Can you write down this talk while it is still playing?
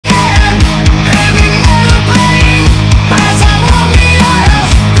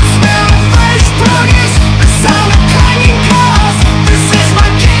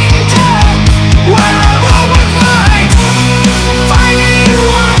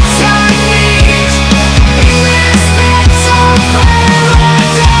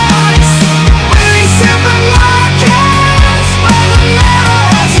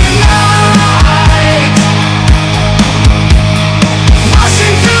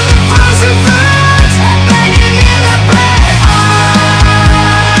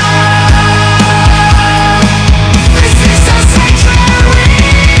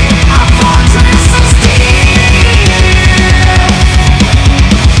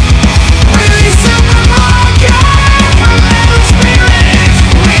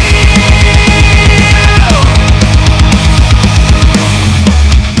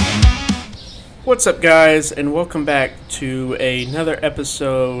What's up, guys, and welcome back to another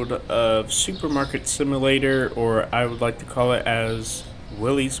episode of Supermarket Simulator, or I would like to call it as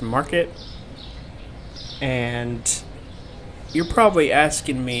Willy's Market. And you're probably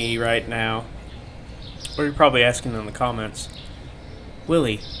asking me right now, or you're probably asking in the comments,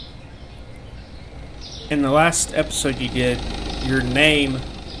 Willy, in the last episode you did, your name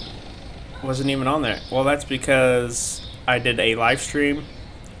wasn't even on there. Well, that's because I did a live stream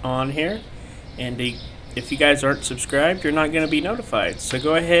on here. And if you guys aren't subscribed, you're not going to be notified. So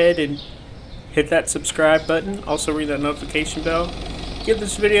go ahead and hit that subscribe button. Also ring that notification bell. Give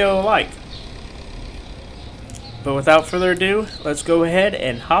this video a like. But without further ado, let's go ahead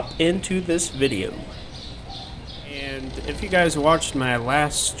and hop into this video. And if you guys watched my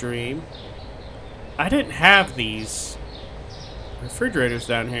last stream, I didn't have these refrigerators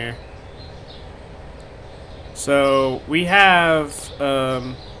down here. So we have...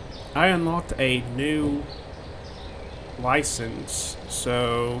 I unlocked a new license,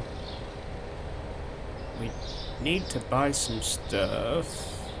 so we need to buy some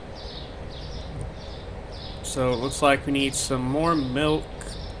stuff. So it looks like we need some more milk,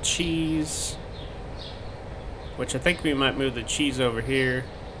 cheese, which I think we might move the cheese over here,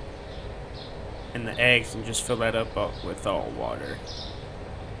 and the eggs, and just fill that up with all water.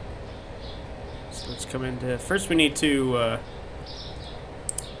 So let's come into... First we need to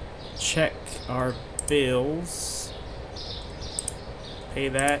check our bills, pay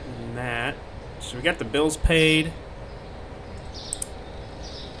that and that. So we got the bills paid.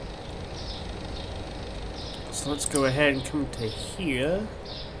 So let's go ahead and come to here.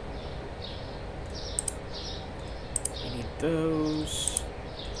 We need those,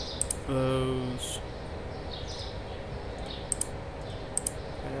 that,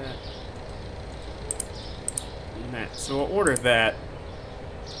 and that. So we'll order that.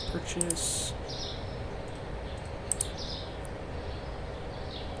 Purchase.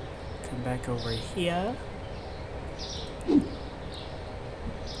 Come back over here.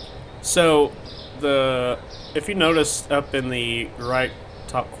 So if you notice up in the right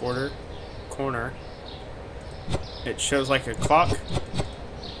top corner, it shows like a clock,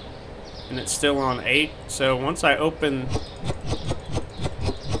 and it's still on 8. So once I open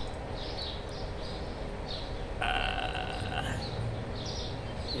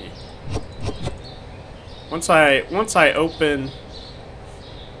Once I open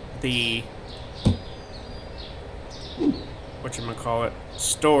the whatchamacallit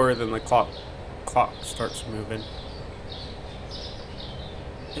store, then the clock starts moving.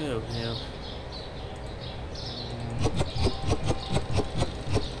 Oh no.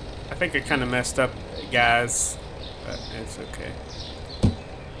 I think I kind of messed up, guys, but it's okay.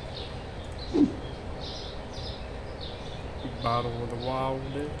 Bottle of the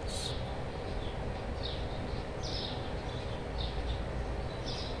wildest.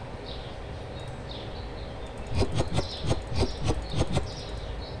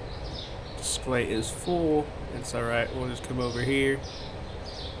 Display is full. It's alright. We'll just come over here.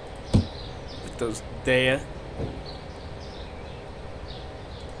 Put those there.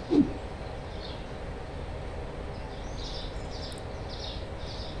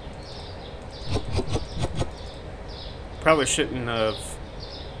 Probably shouldn't have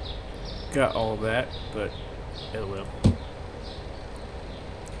got all that, but it will. You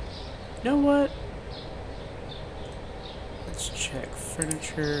know what? Let's check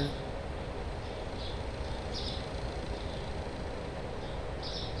furniture.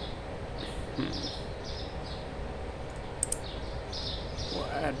 We'll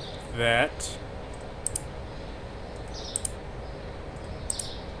add that.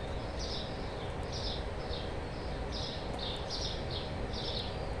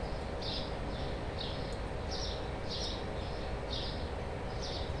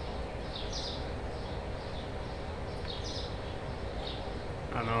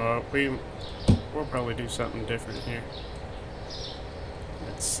 I don't know, we'll probably do something different here.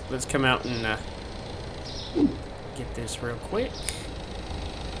 Let's come out and get this real quick.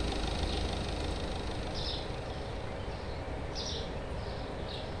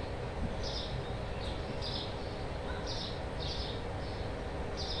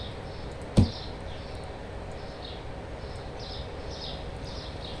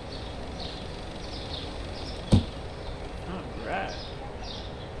 All right.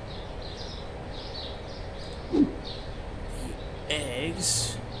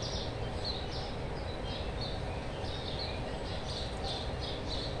 Eggs.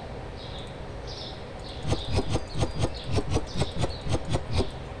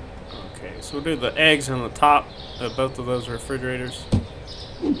 So we'll do the eggs on the top of both of those refrigerators.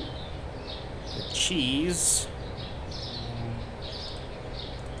 The cheese.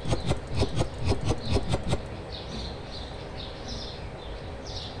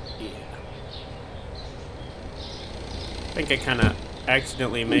 Yeah. I think I kind of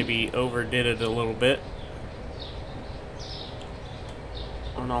accidentally maybe overdid it a little bit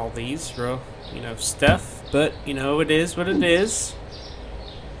on all these, stuff. But, it is what it is.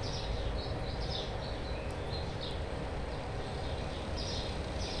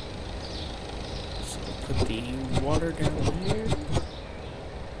 Put the water down here.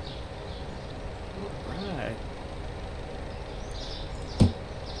 Alright.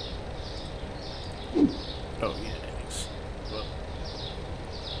 Oh, yeah, eggs. Well.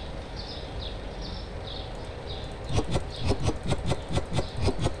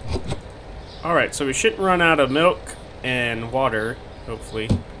 Alright, so we shouldn't run out of milk and water, hopefully.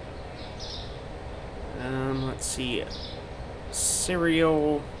 Let's see.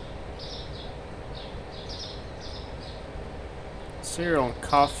 Cereal and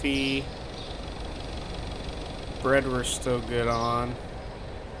coffee. Bread we're still good on.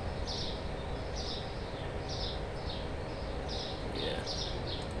 Yeah.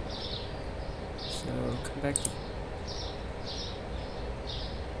 So come back to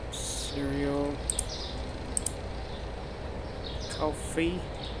cereal. Coffee.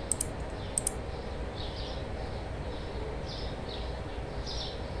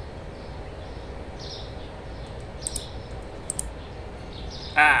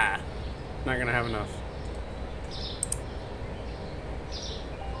 Ah! Not gonna have enough.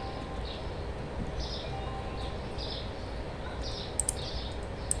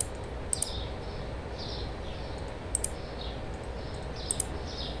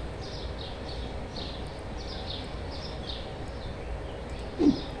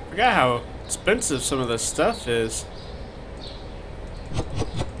 Forgot how expensive some of this stuff is.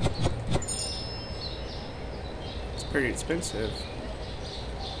 It's pretty expensive.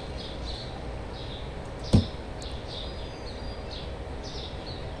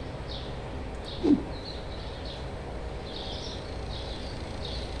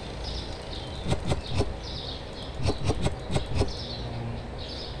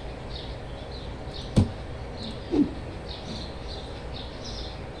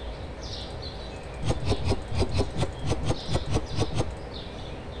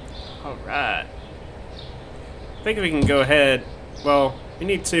 Alright. I think we can go ahead. Well, we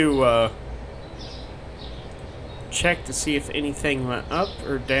need to check to see if anything went up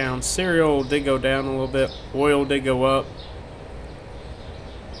or down. Cereal did go down a little bit. Oil did go up.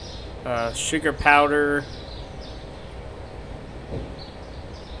 Sugar powder,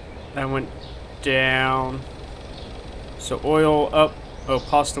 that went down. So oil up. Oh,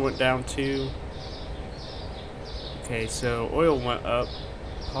 pasta went down too. Okay, so oil went up.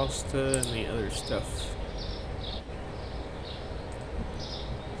 Pasta and the other stuff.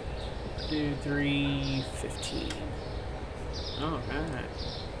 2, 3, 15. Alright.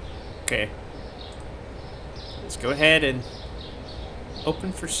 Okay. Let's go ahead and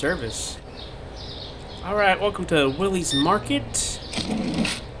open for service. Alright, welcome to Willy's Market.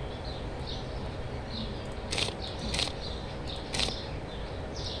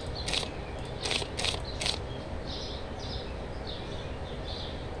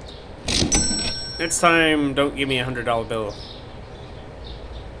 Next time, don't give me a $100 bill.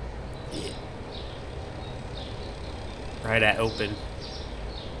 Yeah. Right at open.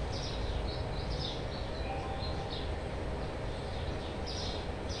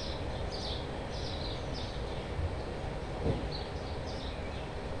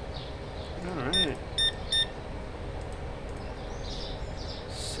 Alright.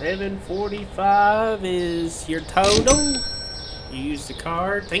 745 is your total. You used the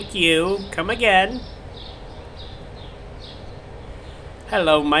card. Thank you. Come again.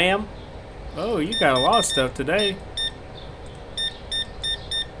 Hello, ma'am. Oh, you got a lot of stuff today.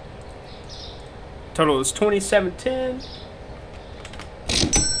 Total is $27.10.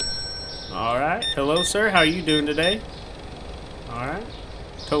 Alright. Hello, sir. How are you doing today? Alright.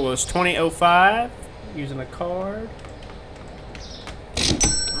 Total is $20.05. Using a card.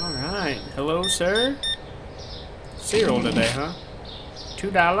 Alright. Hello, sir. Cereal today, huh?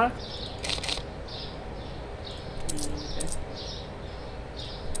 $2.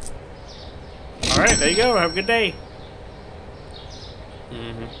 Alright, there you go. Have a good day.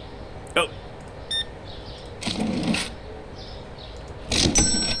 Oh.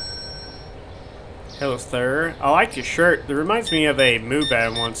 Hello, sir. I like your shirt. It reminds me of a movie I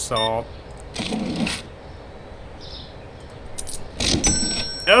once saw.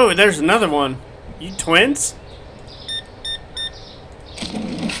 Oh, there's another one. You twins?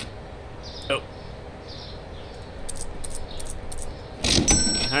 Oh.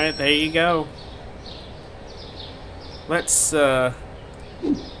 Alright, there you go. Let's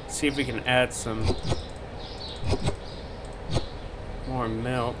see if we can add some more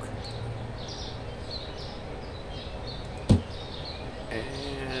milk.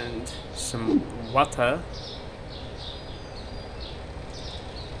 And some water.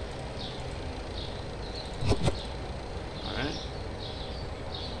 Alright.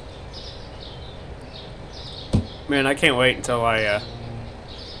 Man, I can't wait until I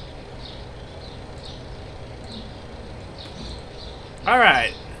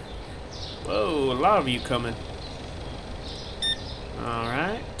Alright. Whoa, a lot of you coming.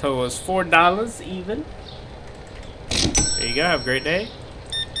 Alright. Total is $4 even. There you go, have a great day.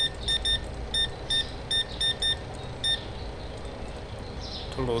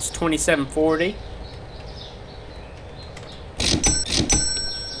 Total is $27.40.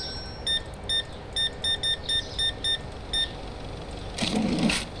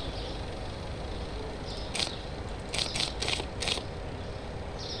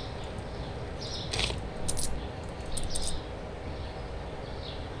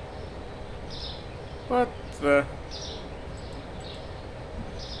 What the?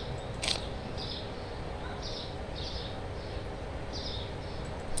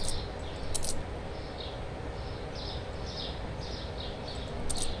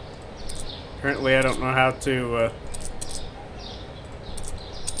 Currently, I don't know how to,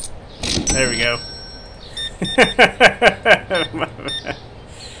 there we go.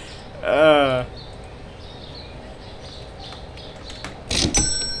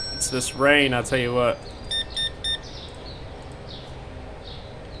 It's this rain, I'll tell you what.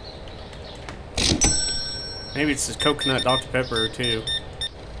 Maybe it's this coconut Dr. Pepper, too.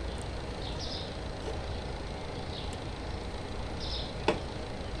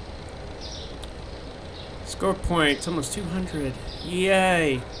 Score points, almost 200.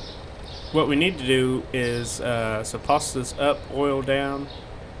 Yay! What we need to do is, so pasta's up, oil down,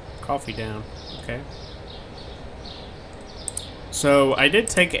 coffee down. Okay. So, I did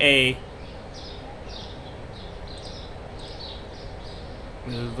take a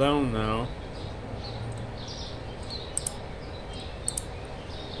zone, though.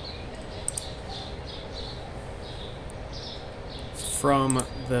 From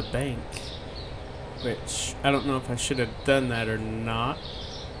the bank. Which, I don't know if I should have done that or not,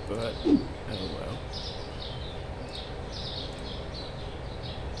 but oh well.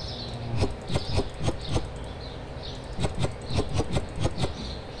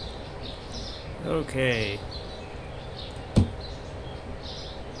 Okay.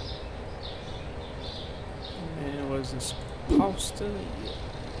 And was this pasta?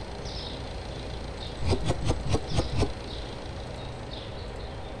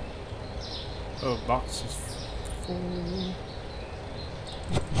 Oh, box is full.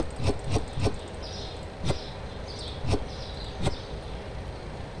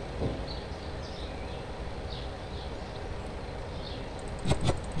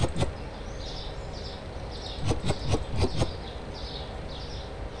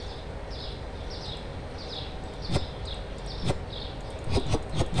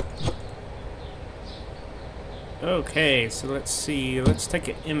 Okay, so let's see. Let's take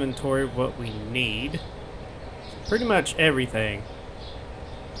an inventory of what we need. Pretty much everything.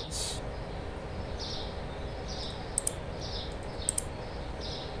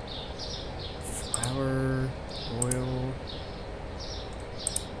 Flour, oil.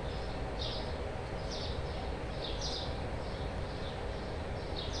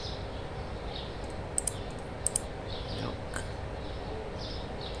 Milk.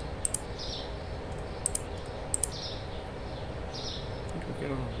 Get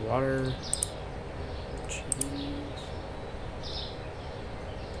on water, cheese.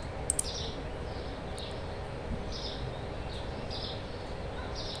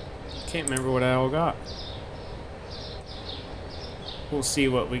 Can't remember what I all got. We'll see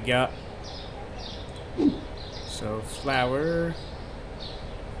what we got. So flour,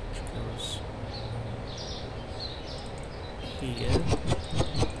 which goes here.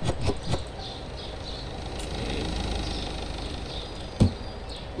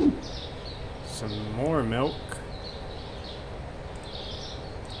 Some more milk.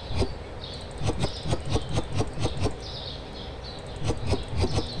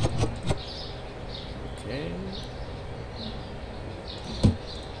 Okay.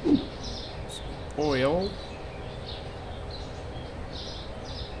 Some oil.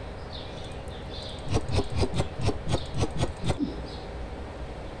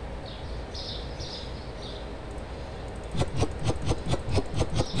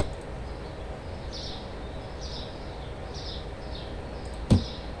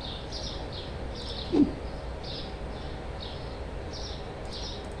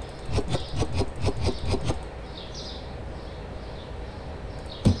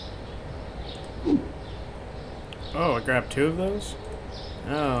 grab 2 of those?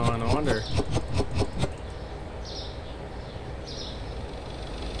 Oh, no wonder.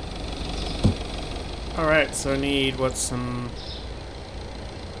 Alright, so I need I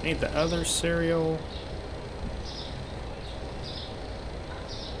need the other cereal.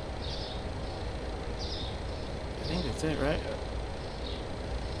 I think that's it, right?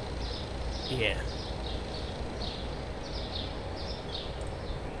 Yeah.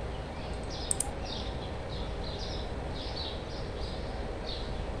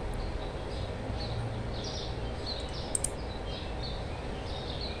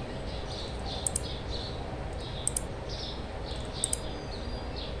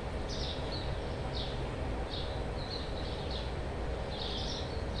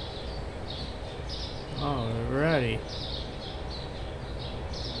 Alrighty.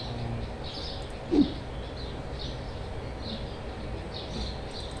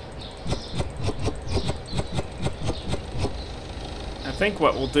 I think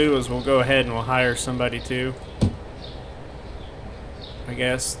what we'll do is we'll go ahead and we'll hire somebody too. I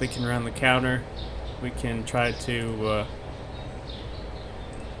guess they can run the counter. We can try to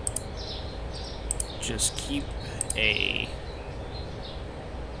just keep a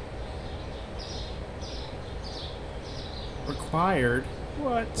required.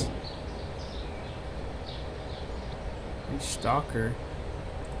 What? A stalker.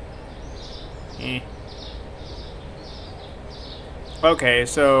 Okay,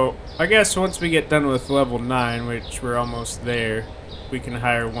 so I guess once we get done with level 9, which we're almost there, we can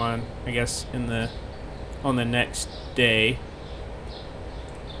hire one, I guess, on the next day.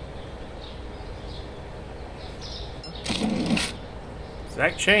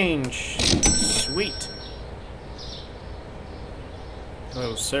 Exact change. Sweet.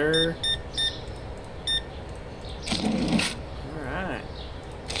 Hello, sir. Alright.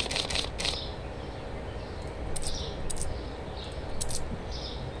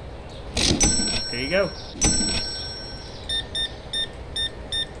 Here you go.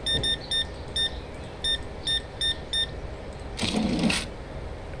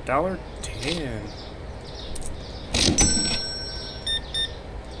 $1.10.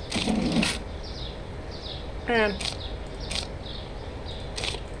 Man.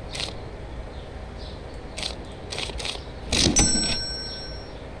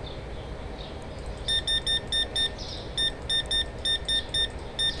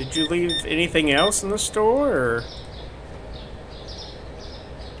 Did you leave anything else in the store, or?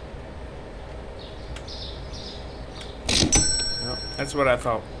 No, that's what I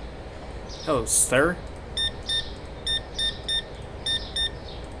thought. Hello, sir.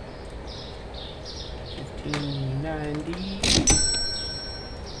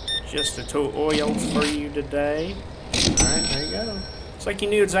 $15.90. Just the 2 oils for you today. Alright, there you go. It's like you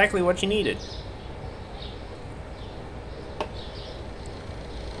knew exactly what you needed.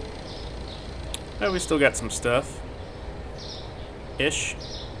 Oh, we still got some stuff. Ish.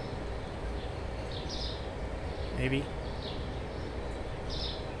 Maybe.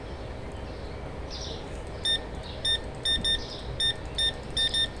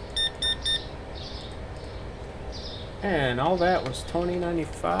 And all that was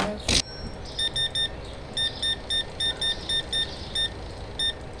 $20.95.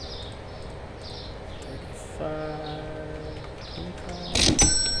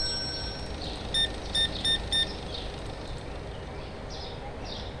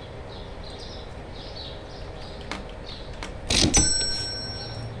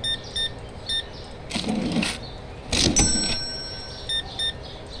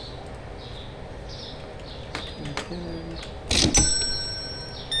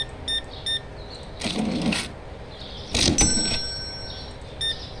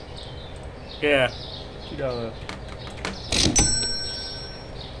 Yeah, $2.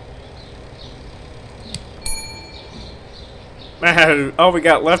 Man, all we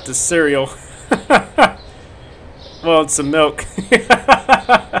got left is cereal. Well, it's some milk.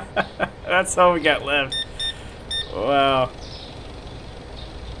 That's all we got left. Wow.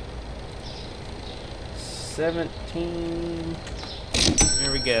 17.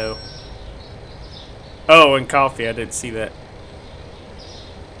 There we go. Oh, and coffee. I didn't see that.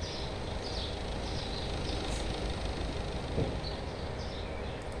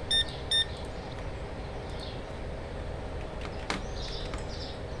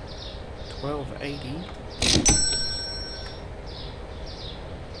 $12.80.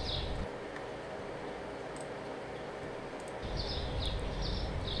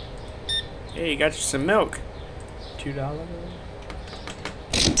 Hey, you got you some milk. $2.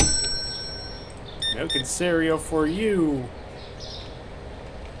 Milk and cereal for you.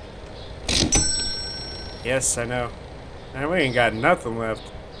 Yes, I know. And we ain't got nothing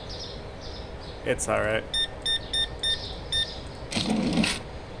left. It's alright.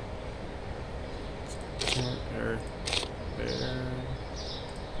 There.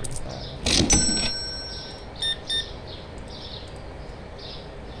 45.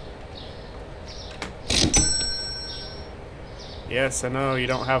 Yes, I know you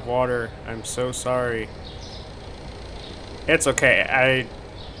don't have water. I'm so sorry. It's okay. I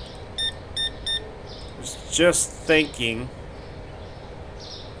was just thinking.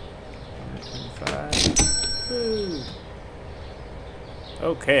 125. Woo.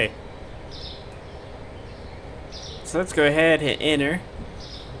 Okay. So let's go ahead and enter.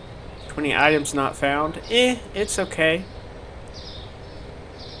 20 items not found. It's okay.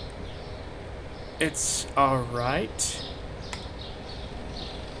 It's alright.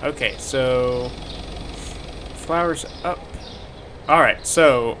 Okay, so flowers up. Alright,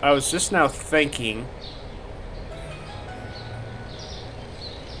 so I was just now thinking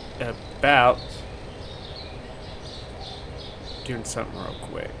about doing something real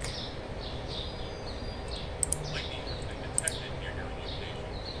quick.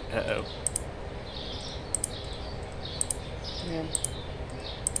 Uh-oh. Yeah.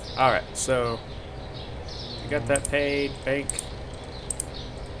 Alright, so I got that paid. Bank.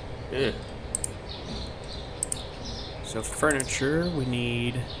 Ugh. So furniture, we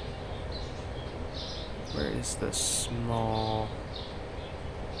need... Where is the small...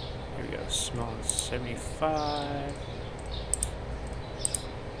 Here we go, small is 75.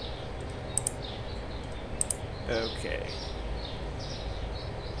 Okay.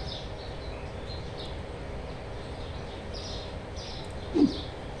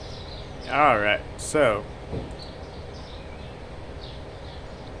 Alright, so...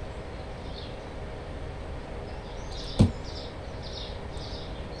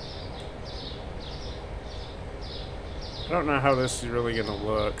 I don't know how this is really gonna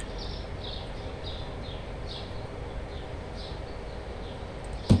look.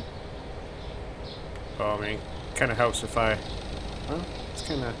 Oh, I mean, kind of helps if I... Well, it's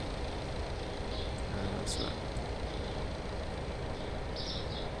kind of... it's not...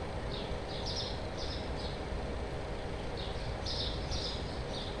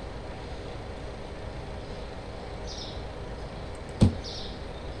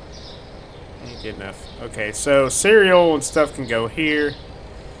 Good enough. Okay, so cereal and stuff can go here,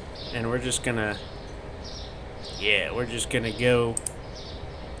 and we're just gonna, yeah, we're just gonna go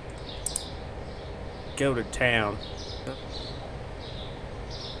to town.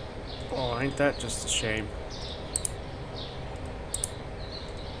 Oh, ain't that just a shame?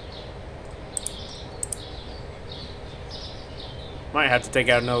 Might have to take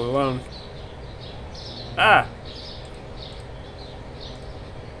out another loan. Ah.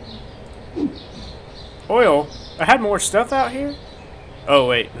 Oil? I had more stuff out here? Oh,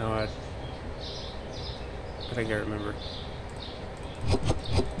 wait. No, I think I remember.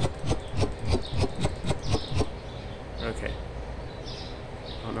 Okay.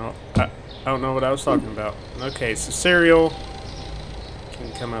 I don't know what I was talking about. Okay, so cereal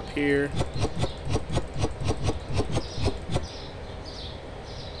can come up here.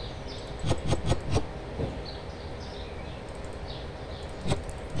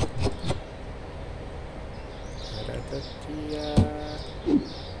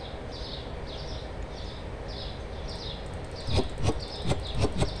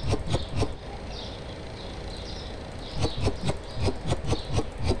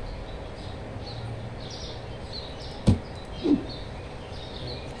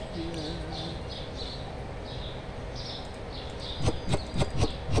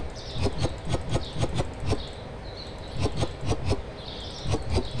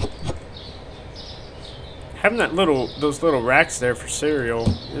 Having those little racks there for cereal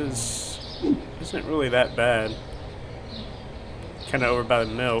isn't really that bad. Kind of over by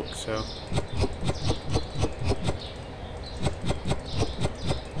the milk, so.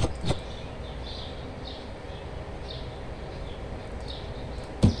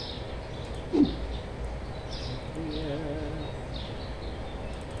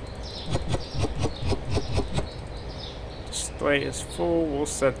 Display is full. We'll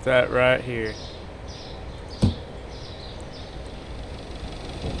set that right here.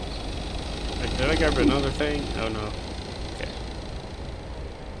 Did I grab another thing? Oh no. Okay.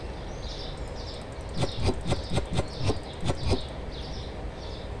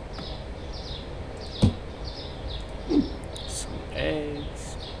 Some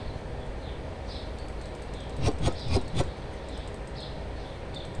eggs.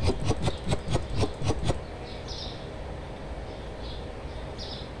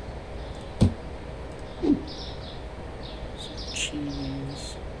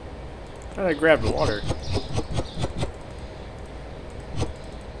 cheese. Thought I grabbed water.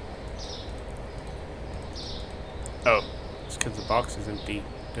 Oh, it's because the box is empty.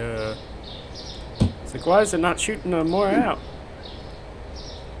 Duh. It's like, why is it not shooting more out?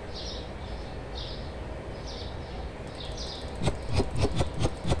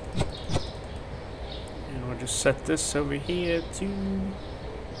 And we'll just set this over here too.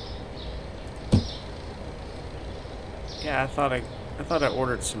 Yeah, I thought I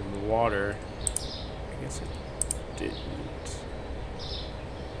ordered some water. I guess I didn't.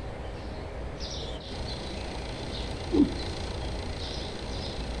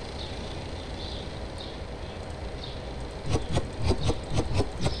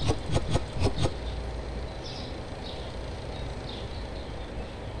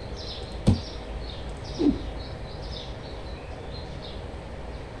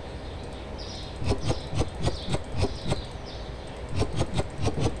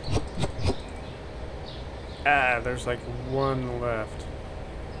 Ah, there's like one left.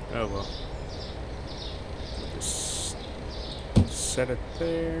 Oh well. Just set it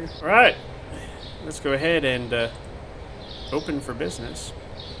there. Alright. Let's go ahead and open for business.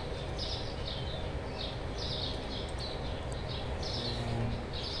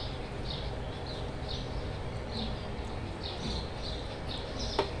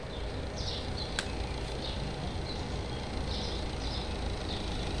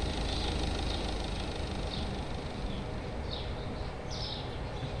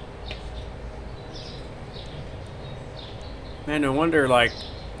 Man, no wonder, like,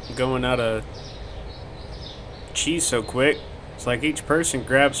 going out of cheese so quick. It's like each person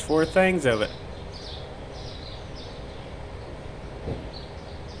grabs 4 things of it.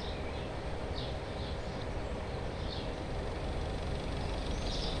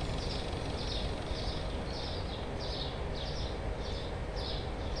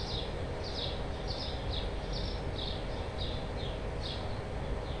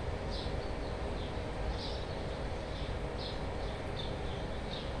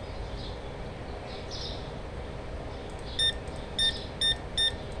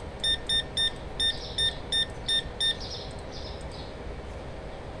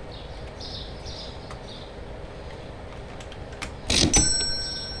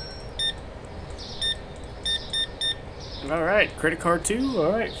 Alright, credit card 2.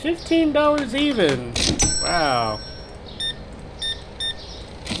 Alright, $15 even. Wow.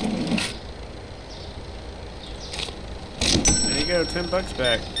 There you go, $10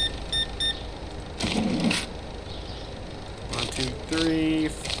 back. 1, 2, 3.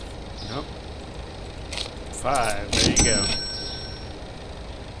 Nope. 5. There you go.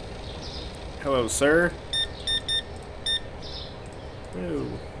 Hello, sir.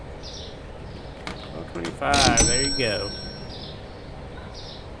 Ooh. 25, there you go.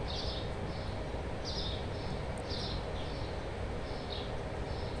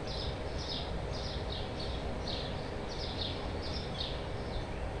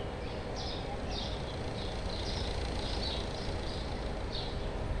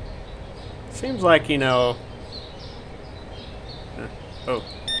 Seems like, you know... oh.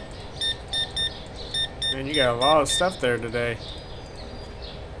 Man, you got a lot of stuff there today.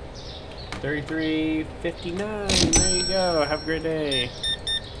 33.59. There you go. Have a great day.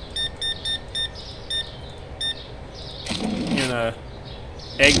 You gonna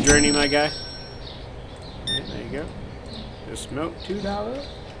egg journey, my guy? Alright, there you go. Just milk $2.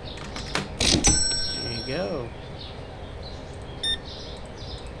 There you go.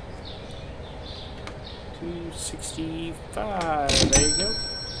 265. There you go.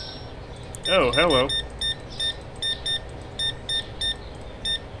 Oh, hello.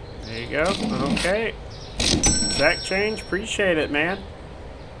 There you go. Okay. Exact change. Appreciate it, man.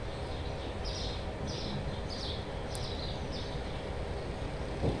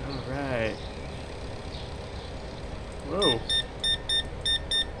 Alright. Whoa.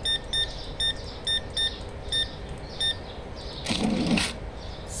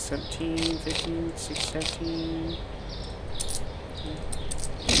 $17, $15, $16.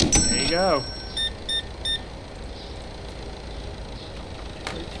 There you go.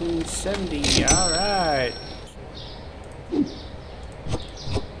 $13.70. Alright.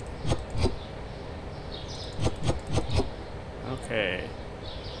 Okay.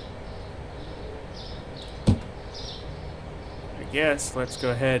 I guess let's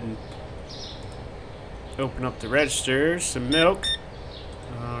go ahead and open up the register. Some milk.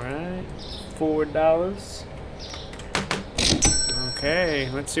 Alright. $4. Okay,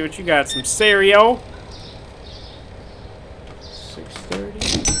 let's see what you got. Some cereal.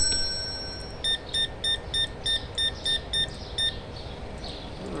 $6.30.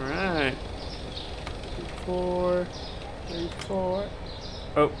 4.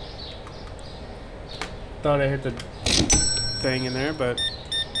 Oh. Thought I hit the thing in there, but...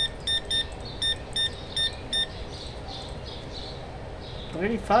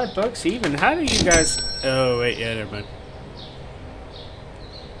 $95 even. How do you guys... Oh, wait, yeah, never mind.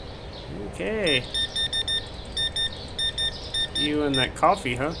 Okay. You and that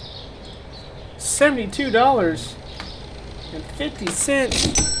coffee, huh?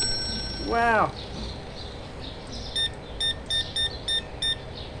 $72.50. Wow.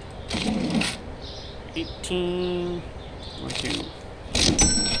 $18. 1, 2.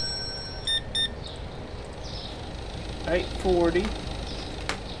 $8.40.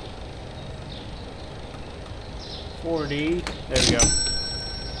 40. There we go.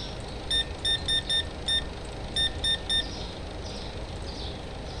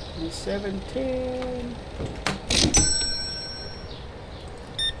 And 710.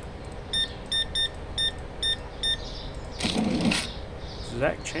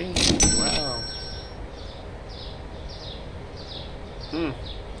 Exact change. Wow.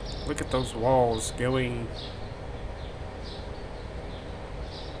 Look at those walls going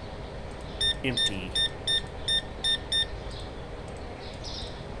empty.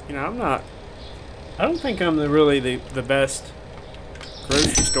 You know, I don't think I'm really the best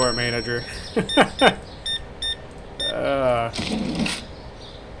grocery store manager. 1,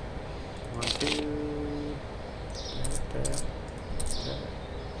 2.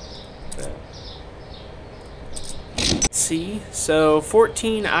 See, so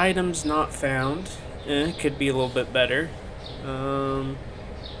 14 items not found. Could be a little bit better.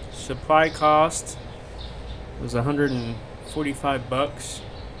 Supply cost was $145.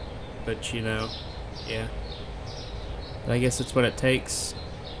 But you know, yeah. But I guess that's what it takes.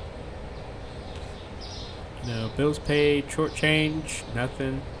 You know, bills paid, short change,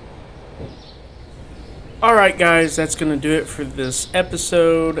 nothing. Alright guys, that's gonna do it for this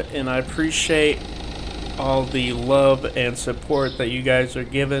episode, and I appreciate all the love and support that you guys are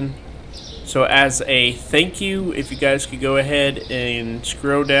giving. So as a thank you, if you guys could go ahead and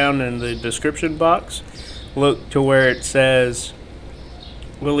scroll down in the description box, look to where it says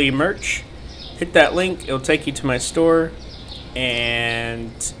Willy merch, hit that link, it'll take you to my store,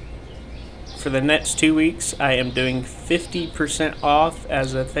 and for the next 2 weeks I am doing 50% off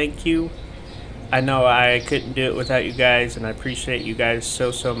as a thank you. I know I couldn't do it without you guys, and I appreciate you guys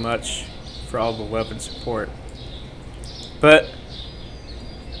so much for all the love and support. But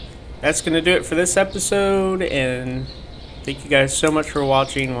that's gonna do it for this episode, and thank you guys so much for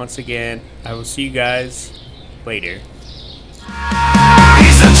watching once again. I will see you guys later.